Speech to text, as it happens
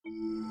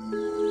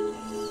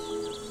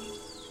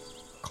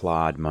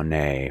Claude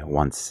Monet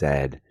once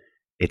said,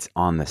 "It's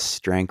on the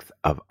strength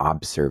of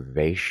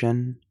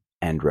observation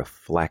and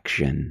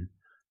reflection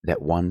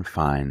that one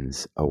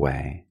finds a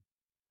way."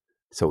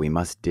 So we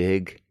must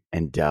dig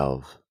and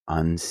delve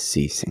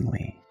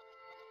unceasingly.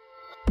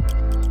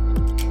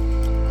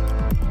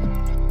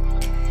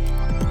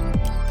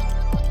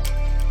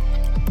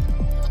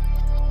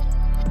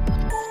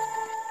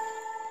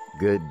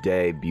 Good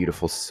day,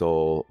 beautiful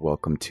soul.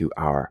 Welcome to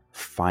our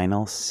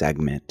final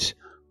segment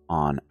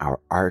on our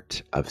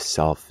Art of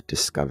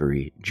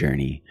Self-Discovery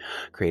journey,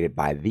 created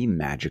by the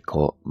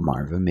magical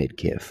Marva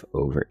Midkiff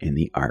over in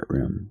the art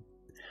room.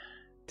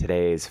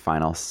 Today's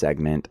final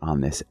segment on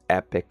this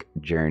epic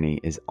journey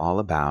is all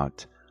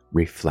about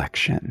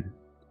reflection.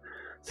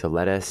 So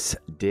let us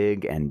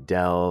dig and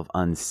delve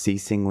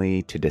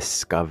unceasingly to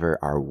discover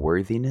our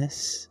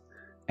worthiness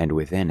and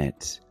within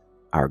it,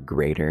 our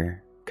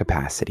greater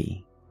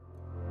capacity.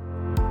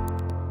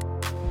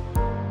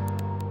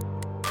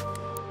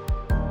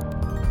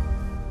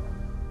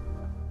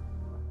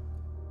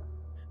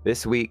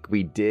 This week,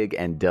 we dig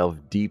and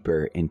delve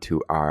deeper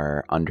into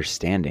our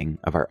understanding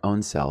of our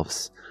own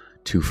selves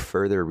to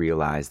further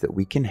realize that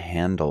we can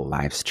handle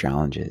life's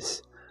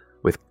challenges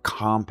with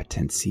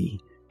competency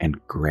and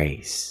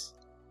grace.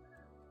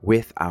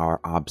 With our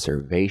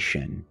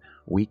observation,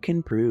 we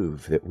can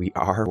prove that we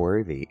are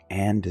worthy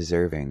and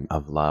deserving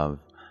of love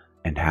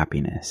and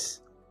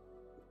happiness.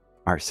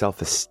 Our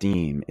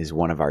self-esteem is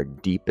one of our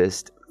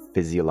deepest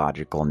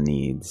physiological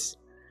needs.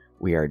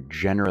 We are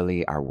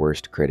generally our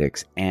worst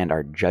critics, and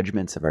our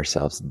judgments of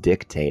ourselves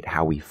dictate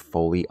how we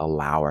fully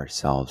allow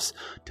ourselves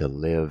to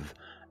live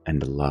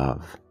and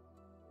love.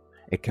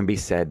 It can be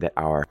said that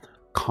our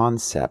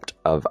concept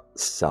of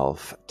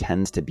self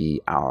tends to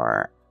be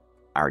our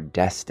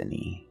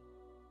destiny.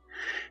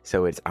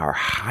 So it's our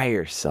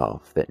higher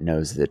self that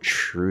knows the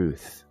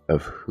truth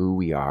of who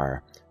we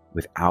are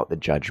without the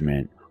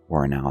judgment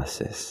or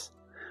analysis.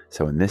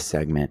 So in this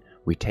segment,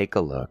 we take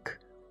a look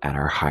at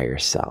our higher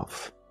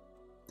self.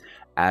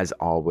 As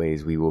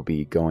always, we will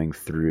be going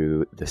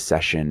through the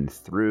session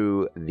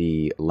through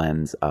the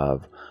lens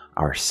of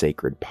our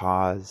sacred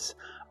pause,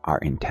 our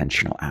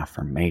intentional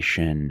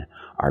affirmation,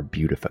 our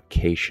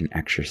beautification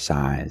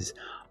exercise,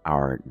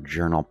 our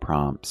journal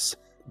prompts,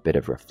 a bit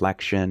of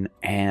reflection,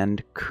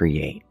 and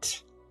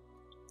create.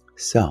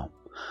 So,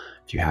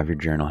 if you have your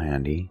journal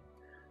handy,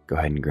 go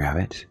ahead and grab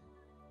it.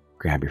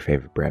 Grab your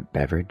favorite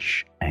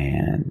beverage,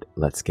 and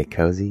let's get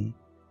cozy,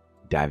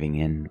 diving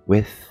in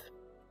with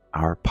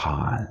our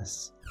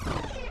pause.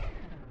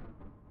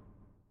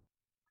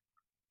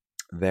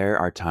 There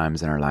are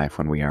times in our life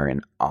when we are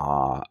in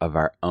awe of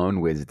our own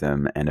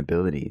wisdom and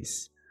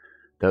abilities.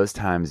 Those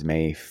times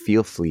may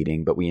feel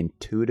fleeting, but we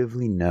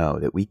intuitively know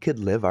that we could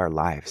live our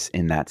lives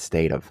in that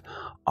state of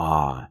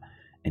awe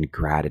and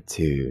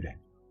gratitude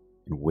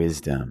and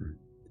wisdom.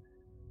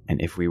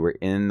 And if we were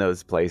in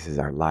those places,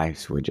 our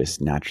lives would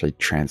just naturally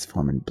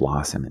transform and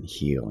blossom and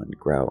heal and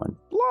grow and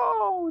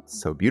blow.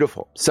 It's so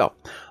beautiful. So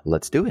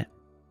let's do it.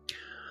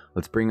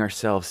 Let's bring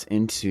ourselves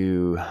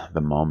into the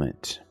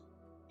moment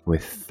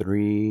with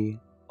 3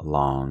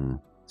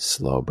 long,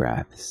 slow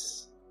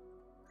breaths.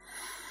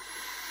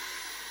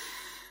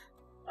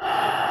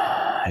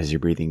 As you're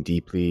breathing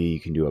deeply, you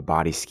can do a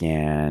body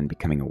scan,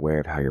 becoming aware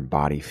of how your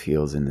body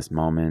feels in this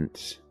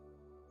moment.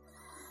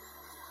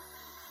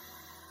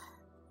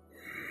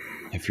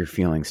 If you're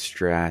feeling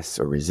stress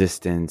or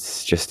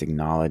resistance, just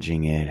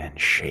acknowledging it and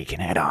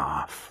shaking it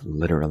off,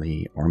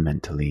 literally or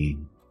mentally.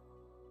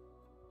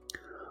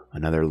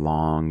 Another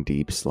long,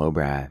 deep, slow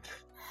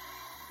breath.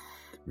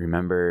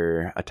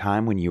 Remember a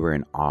time when you were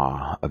in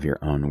awe of your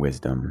own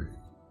wisdom.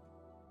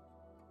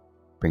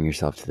 Bring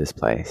yourself to this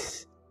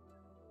place.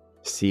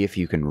 See if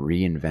you can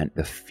reinvent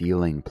the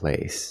feeling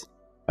place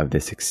of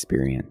this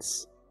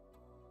experience.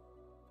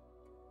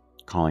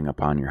 Calling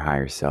upon your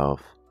higher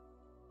self.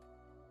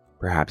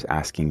 Perhaps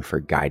asking for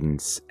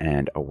guidance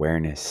and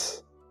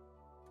awareness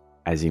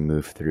as you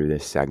move through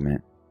this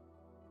segment.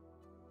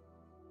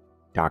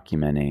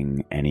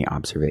 Documenting any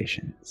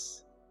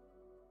observations.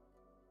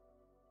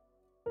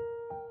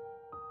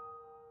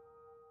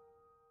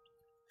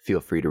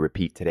 Feel free to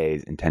repeat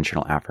today's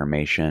intentional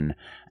affirmation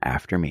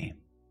after me.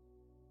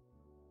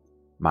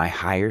 My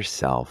higher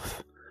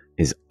self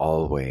is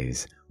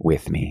always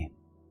with me.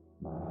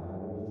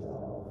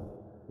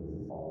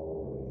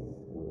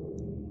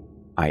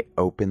 I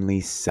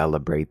openly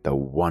celebrate the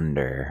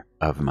wonder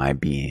of my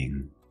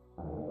being.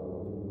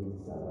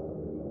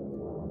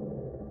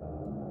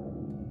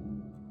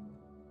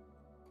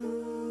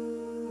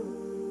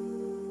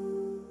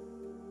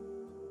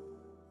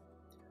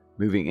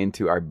 Moving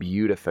into our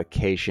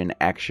beautification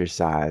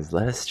exercise,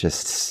 let us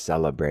just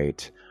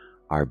celebrate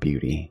our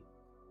beauty.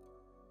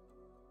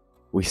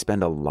 We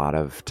spend a lot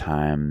of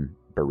time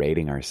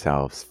berating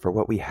ourselves for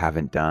what we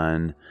haven't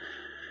done,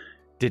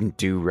 didn't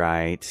do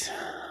right,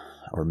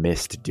 or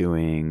missed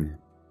doing,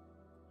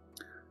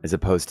 as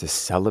opposed to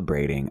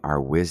celebrating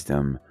our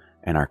wisdom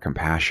and our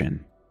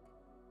compassion.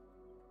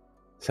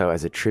 So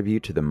as a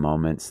tribute to the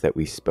moments that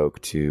we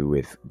spoke to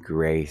with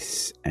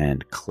grace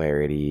and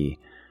clarity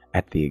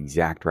at the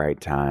exact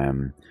right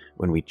time,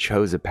 when we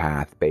chose a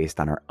path based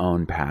on our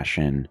own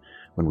passion,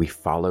 when we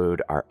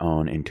followed our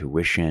own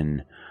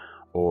intuition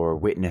or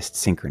witnessed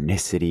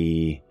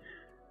synchronicity,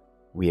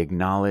 we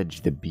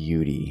acknowledge the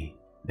beauty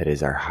that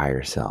is our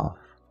higher self.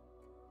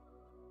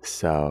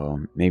 So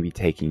maybe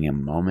taking a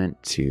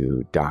moment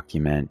to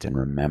document and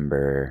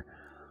remember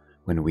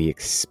when we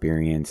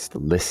experienced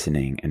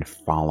listening and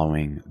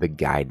following the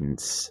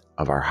guidance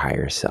of our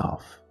higher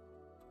self.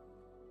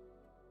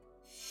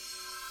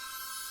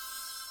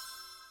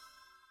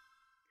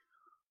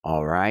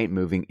 All right,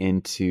 moving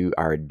into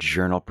our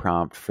journal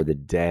prompt for the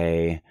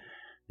day.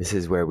 This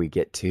is where we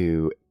get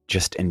to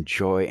just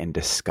enjoy and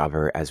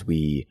discover as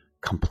we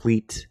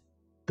complete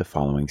the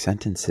following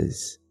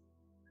sentences.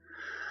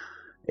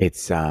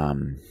 It's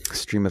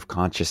stream of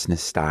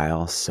consciousness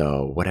style,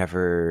 so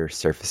whatever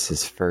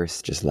surfaces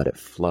first, just let it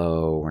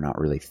flow. We're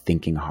not really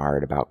thinking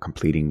hard about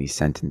completing these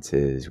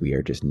sentences. We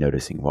are just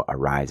noticing what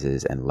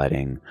arises and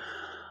letting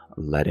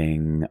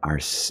our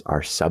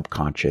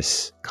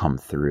subconscious come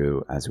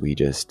through as we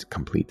just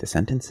complete the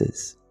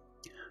sentences.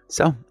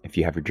 So if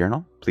you have your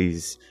journal,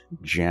 please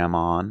jam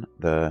on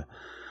the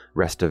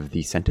rest of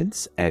the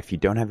sentence. If you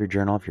don't have your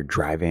journal, if you're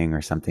driving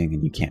or something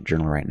and you can't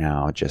journal right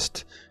now,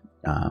 just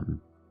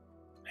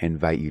I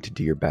invite you to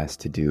do your best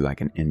to do like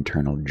an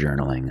internal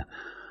journaling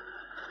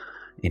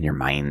in your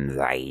mind's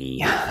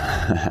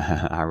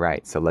eye. All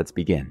right, so let's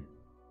begin.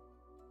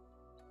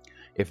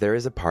 If there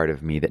is a part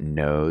of me that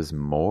knows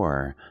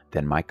more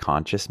than my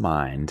conscious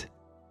mind,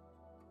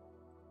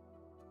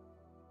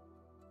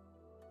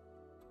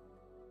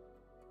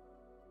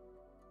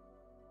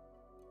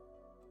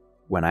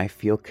 when I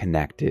feel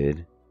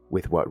connected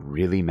with what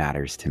really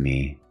matters to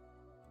me,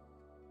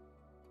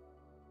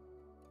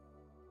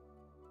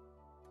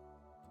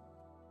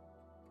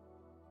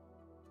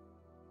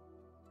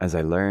 as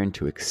I learn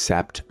to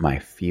accept my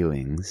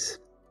feelings,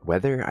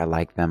 whether I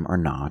like them or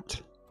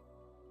not,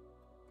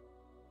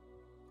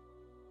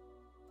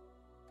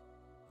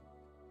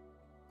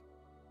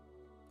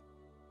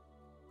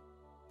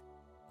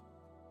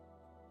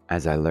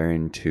 as I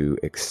learn to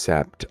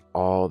accept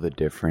all the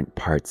different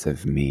parts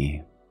of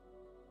me,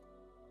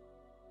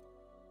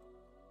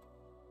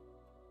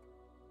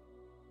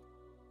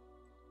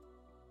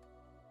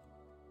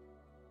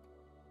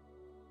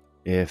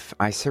 if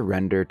I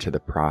surrender to the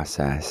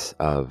process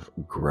of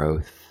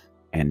growth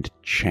and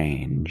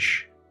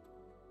change,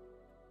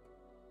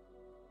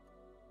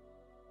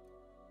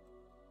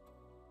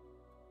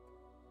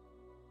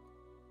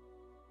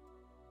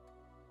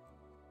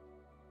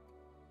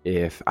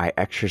 if I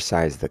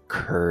exercise the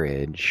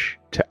courage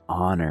to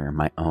honor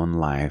my own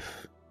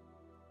life,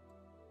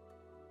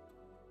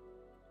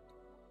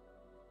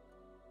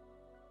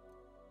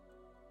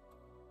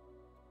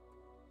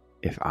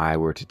 if I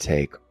were to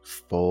take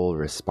full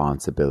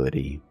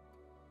responsibility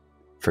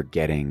for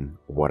getting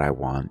what I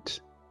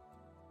want,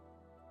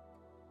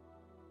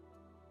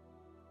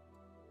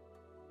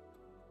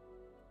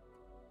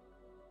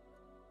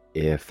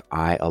 if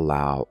I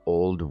allow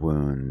old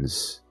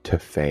wounds to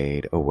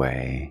fade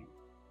away,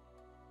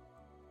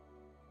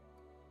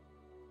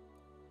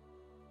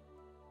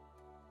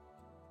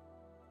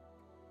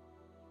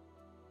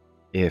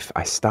 if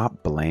I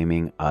stop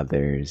blaming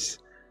others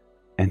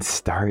and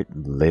start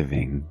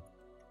living,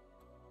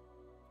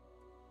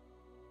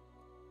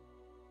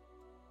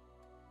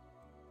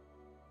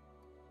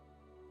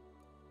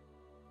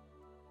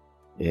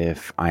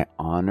 if I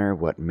honor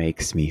what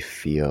makes me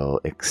feel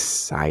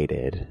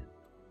excited,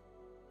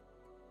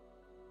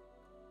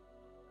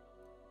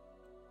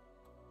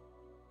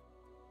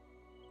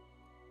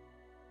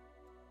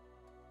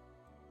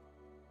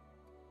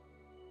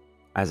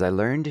 as I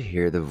learn to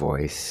hear the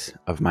voice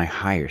of my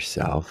higher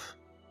self,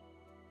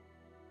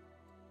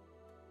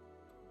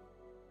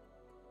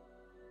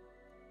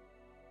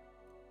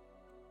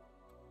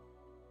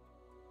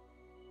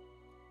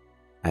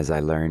 as I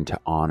learn to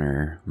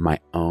honor my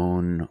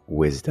own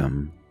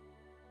wisdom,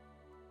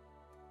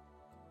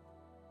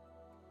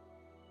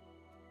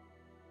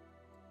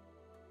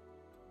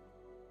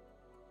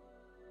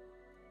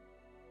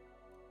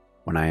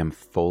 when I am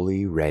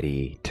fully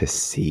ready to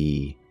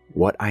see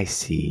what I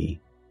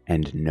see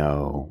and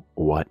know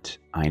what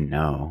I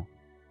know,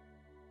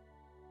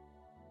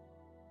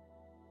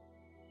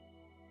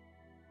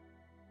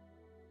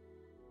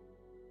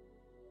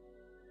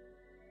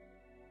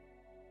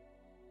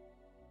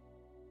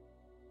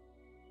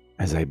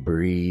 as I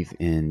breathe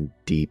in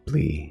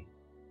deeply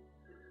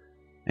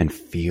and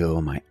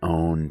feel my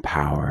own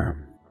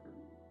power,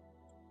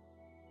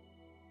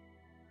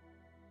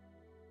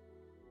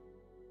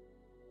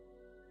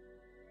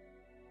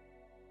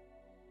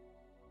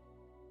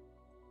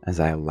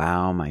 as I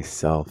allow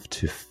myself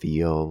to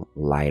feel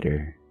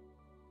lighter,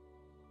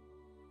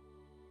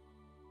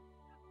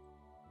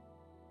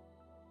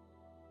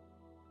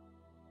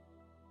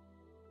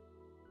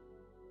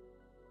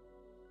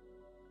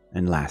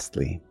 and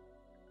lastly,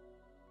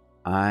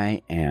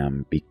 I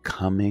am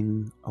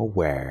becoming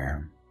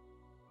aware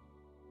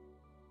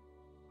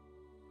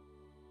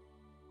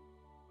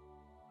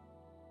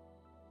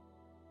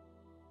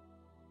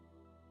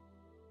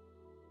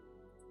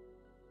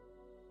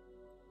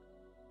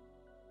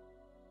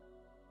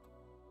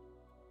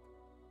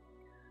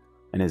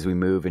And as we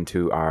move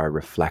into our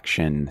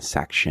reflection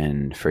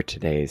section for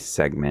today's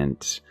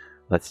segment,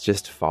 let's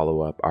just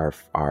follow up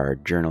our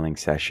journaling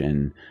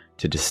session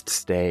to just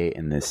stay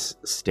in this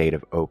state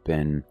of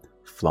open,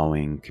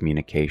 flowing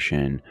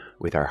communication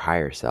with our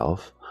higher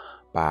self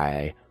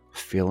by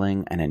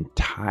filling an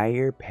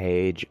entire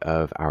page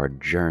of our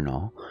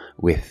journal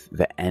with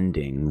the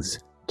endings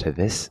to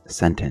this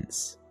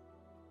sentence.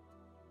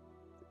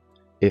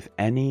 If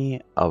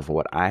any of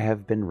what I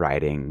have been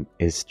writing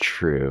is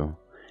true,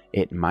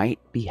 it might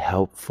be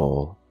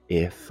helpful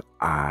if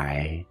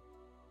I...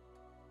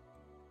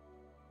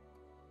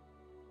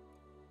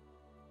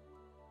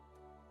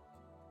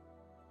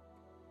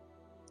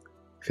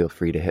 Feel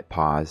free to hit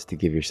pause to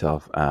give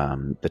yourself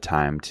the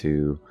time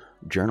to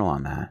journal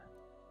on that.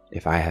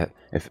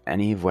 If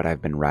any of what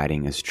I've been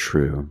writing is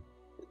true,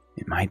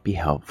 it might be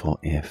helpful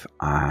if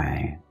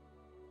I...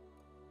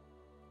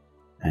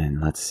 And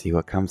let's see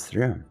what comes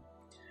through.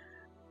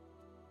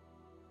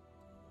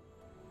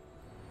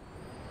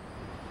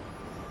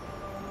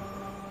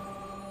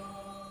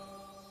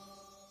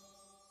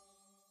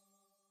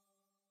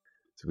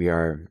 So we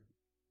are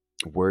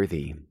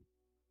worthy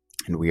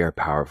and we are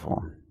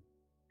powerful.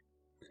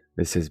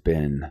 This has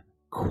been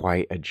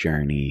quite a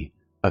journey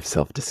of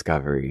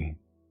self-discovery,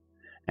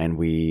 and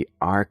we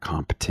are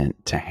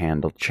competent to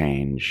handle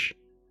change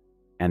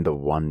and the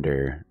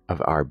wonder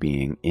of our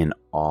being in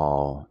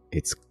all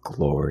its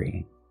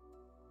glory.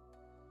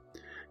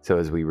 So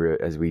as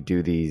we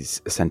do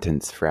these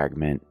sentence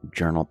fragment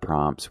journal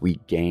prompts,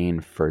 we gain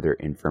further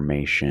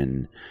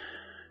information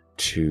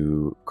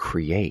to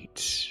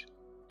create,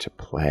 to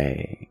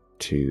play,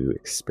 to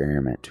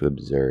experiment, to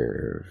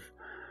observe.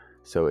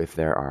 So if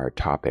there are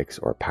topics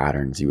or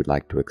patterns you would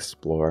like to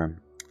explore,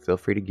 feel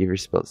free to give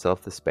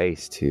yourself the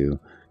space to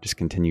just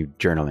continue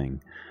journaling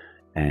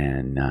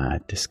and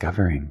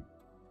discovering.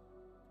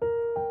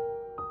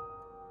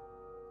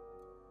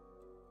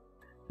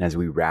 And as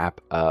we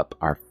wrap up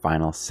our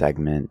final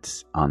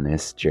segment on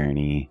this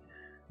journey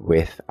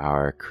with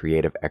our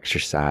creative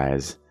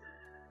exercise,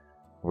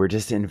 we're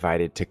just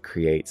invited to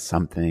create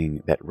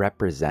something that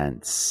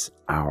represents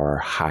our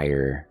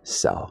higher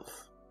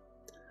self.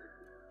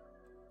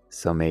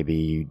 So maybe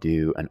you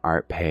do an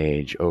art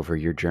page over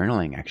your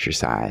journaling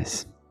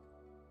exercise.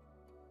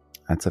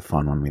 That's a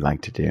fun one we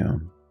like to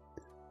do.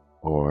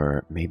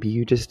 Or maybe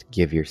you just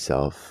give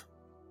yourself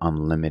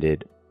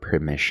unlimited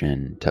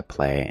permission to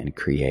play and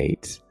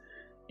create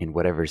in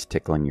whatever's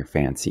tickling your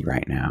fancy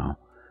right now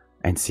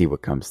and see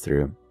what comes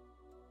through.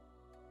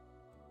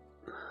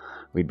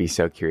 We'd be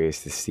so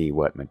curious to see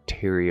what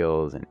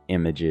materials and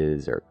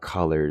images or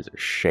colors or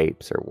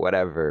shapes or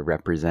whatever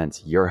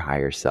represents your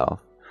higher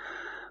self.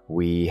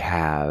 We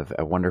have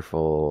a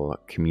wonderful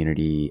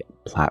community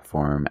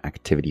platform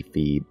activity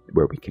feed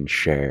where we can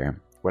share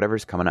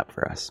whatever's coming up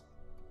for us.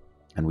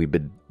 And we'd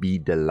be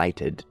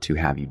delighted to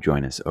have you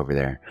join us over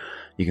there.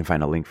 You can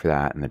find a link for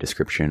that in the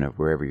description of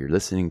wherever you're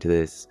listening to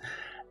this.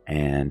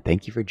 And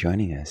thank you for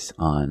joining us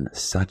on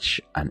such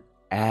an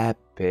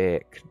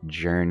epic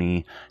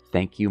journey.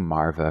 Thank you,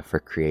 Marva, for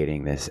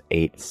creating this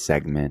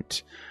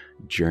 8-segment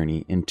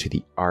journey into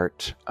the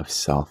art of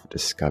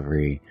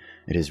self-discovery.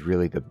 It is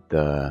really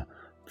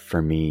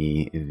for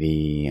me,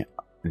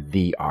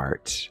 the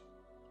art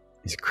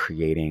is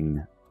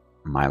creating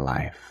my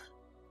life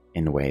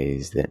in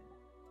ways that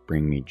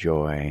bring me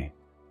joy,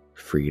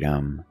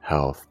 freedom,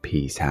 health,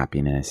 peace,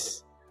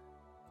 happiness,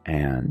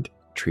 and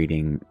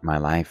treating my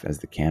life as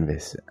the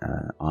canvas,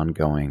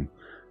 ongoing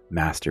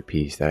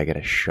masterpiece that I get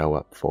to show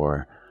up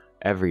for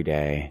every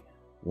day,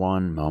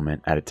 one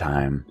moment at a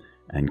time,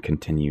 and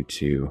continue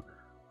to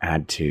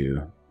add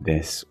to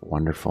this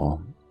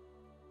wonderful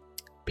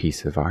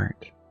piece of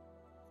art.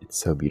 It's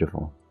so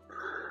beautiful.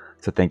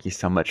 So thank you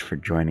so much for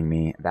joining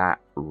me. That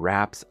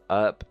wraps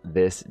up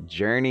this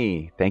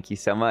journey. Thank you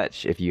so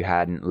much. If you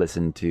hadn't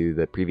listened to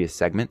the previous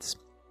segments,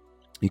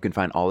 you can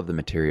find all of the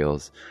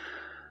materials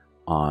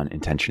on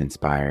Intention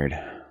Inspired.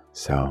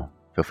 So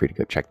feel free to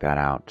go check that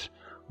out.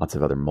 Lots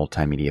of other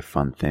multimedia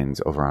fun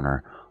things over on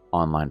our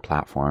online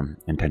platform,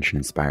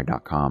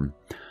 intentioninspired.com.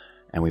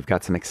 And we've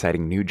got some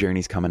exciting new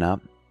journeys coming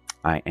up.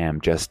 I am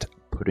just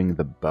putting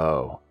the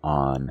bow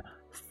on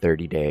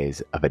 30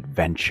 days of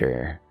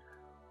adventure.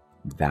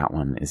 That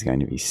one is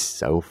going to be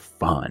so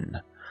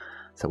fun.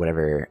 So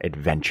whatever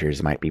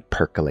adventures might be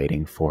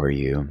percolating for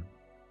you,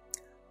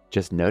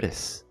 just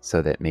notice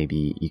so that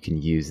maybe you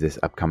can use this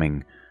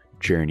upcoming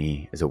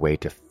journey as a way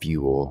to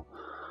fuel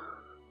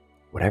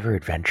whatever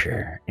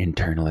adventure,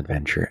 internal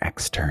adventure,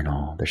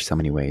 external. There's so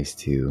many ways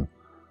to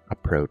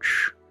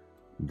approach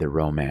the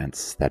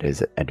romance that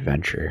is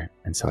adventure.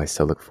 And so I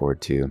so look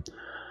forward to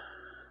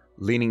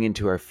leaning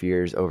into our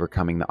fears,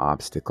 overcoming the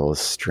obstacles,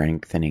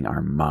 strengthening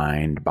our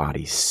mind,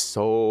 body,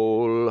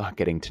 soul,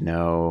 getting to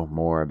know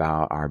more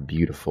about our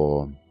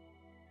beautiful,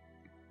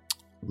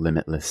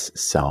 limitless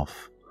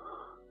self,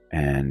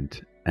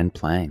 and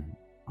playing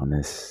on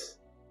this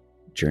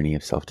journey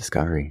of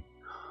self-discovery.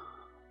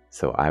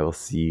 So I will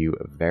see you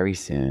very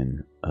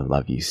soon. I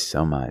love you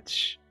so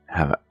much.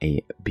 Have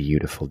a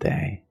beautiful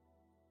day.